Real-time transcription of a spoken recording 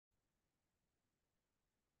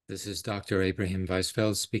This is Dr. Abraham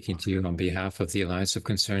Weisfeld speaking to you on behalf of the Alliance of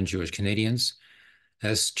Concerned Jewish Canadians.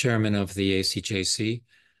 As chairman of the ACJC,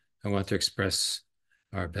 I want to express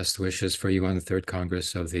our best wishes for you on the Third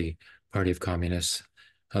Congress of the Party of Communists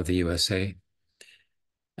of the USA.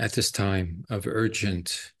 At this time of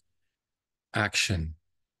urgent action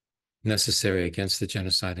necessary against the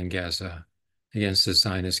genocide in Gaza, against the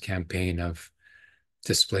Zionist campaign of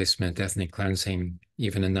displacement, ethnic cleansing,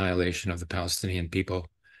 even annihilation of the Palestinian people,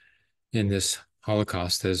 in this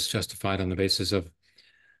Holocaust as justified on the basis of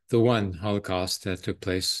the one Holocaust that took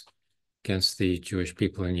place against the Jewish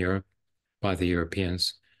people in Europe by the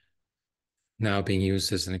Europeans, now being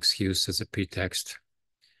used as an excuse, as a pretext,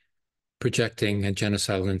 projecting a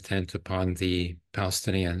genocidal intent upon the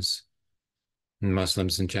Palestinians and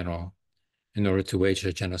Muslims in general in order to wage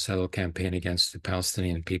a genocidal campaign against the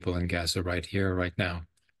Palestinian people in Gaza right here, right now.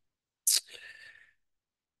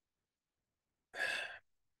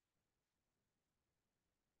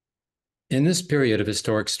 In this period of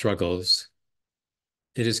historic struggles,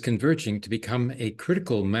 it is converging to become a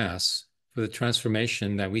critical mass for the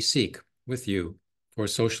transformation that we seek with you for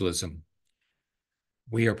socialism.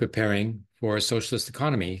 We are preparing for a socialist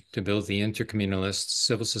economy to build the intercommunalist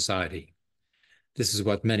civil society. This is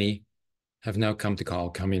what many have now come to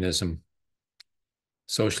call communism.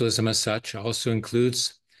 Socialism as such also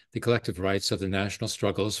includes the collective rights of the national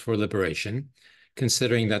struggles for liberation,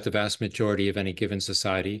 considering that the vast majority of any given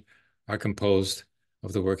society are composed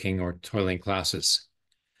of the working or toiling classes.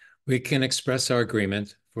 We can express our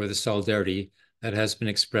agreement for the solidarity that has been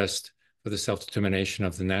expressed for the self-determination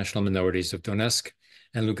of the national minorities of Donetsk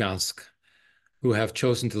and Lugansk, who have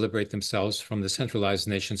chosen to liberate themselves from the centralized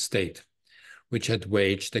nation state, which had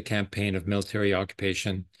waged a campaign of military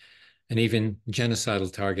occupation and even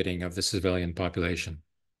genocidal targeting of the civilian population.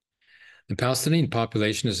 The Palestinian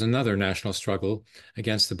population is another national struggle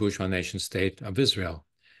against the bourgeois nation state of Israel,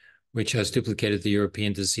 which has duplicated the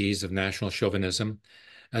European disease of national chauvinism,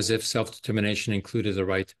 as if self-determination included the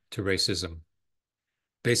right to racism.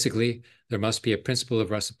 Basically, there must be a principle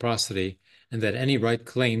of reciprocity, and that any right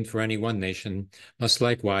claimed for any one nation must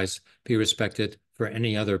likewise be respected for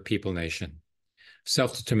any other people nation.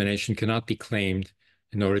 Self-determination cannot be claimed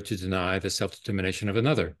in order to deny the self-determination of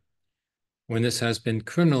another. When this has been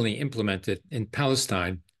criminally implemented in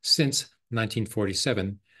Palestine since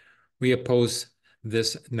 1947, we oppose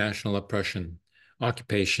this national oppression,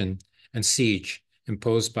 occupation, and siege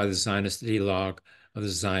imposed by the Zionist ideologue of the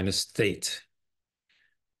Zionist state.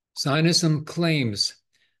 Zionism claims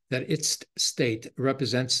that its state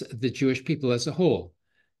represents the Jewish people as a whole,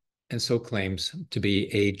 and so claims to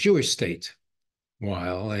be a Jewish state,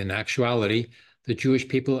 while in actuality, the Jewish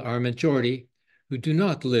people are a majority who do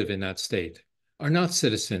not live in that state, are not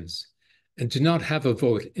citizens, and do not have a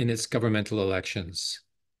vote in its governmental elections.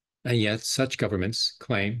 And yet such governments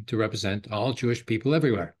claim to represent all Jewish people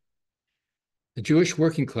everywhere. The Jewish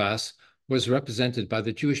working class was represented by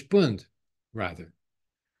the Jewish Bund, rather,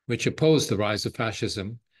 which opposed the rise of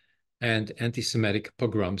fascism and anti-Semitic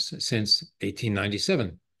pogroms since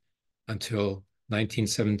 1897 until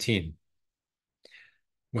 1917,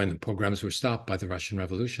 when the pogroms were stopped by the Russian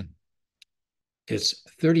Revolution. Its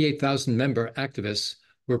 38,000-member activists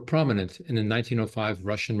were prominent in the 1905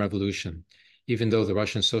 Russian Revolution, even though the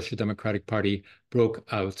Russian Social Democratic Party broke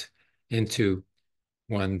out into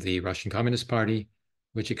the Russian Communist Party,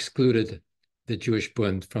 which excluded the Jewish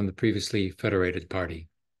Bund from the previously federated party.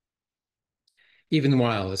 Even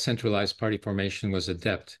while a centralized party formation was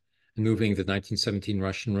adept in moving the 1917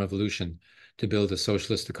 Russian Revolution to build a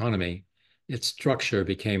socialist economy, its structure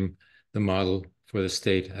became the model for the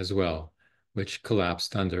state as well, which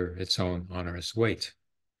collapsed under its own onerous weight.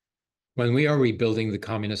 When we are rebuilding the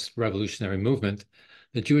communist revolutionary movement,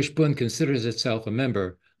 the Jewish Bund considers itself a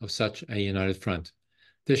member of such a united front.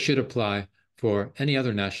 This should apply for any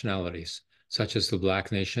other nationalities, such as the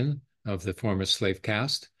Black nation of the former slave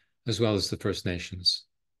caste, as well as the First Nations.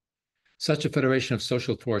 Such a federation of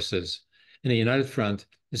social forces in a united front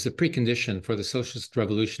is the precondition for the socialist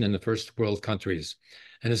revolution in the first world countries,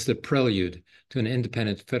 and is the prelude to an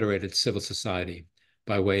independent federated civil society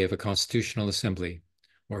by way of a constitutional assembly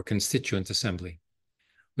or constituent assembly.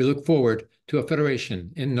 We look forward to a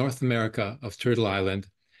federation in North America of Turtle Island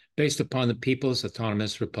based upon the People's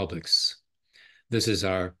Autonomous Republics. This is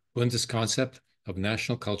our Bundes concept of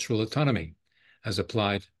national cultural autonomy, as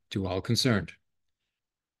applied to all concerned.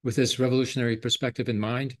 With this revolutionary perspective in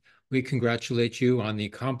mind, we congratulate you on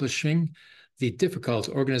accomplishing the difficult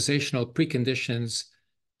organizational preconditions,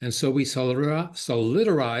 and so we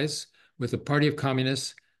solidarize with the Party of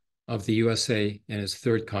Communists of the USA and its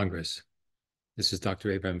Third Congress. This is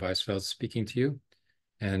Dr. Abraham Weisfeld speaking to you,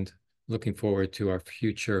 and looking forward to our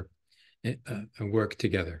future work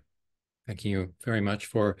together. Thank you very much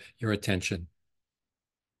for your attention.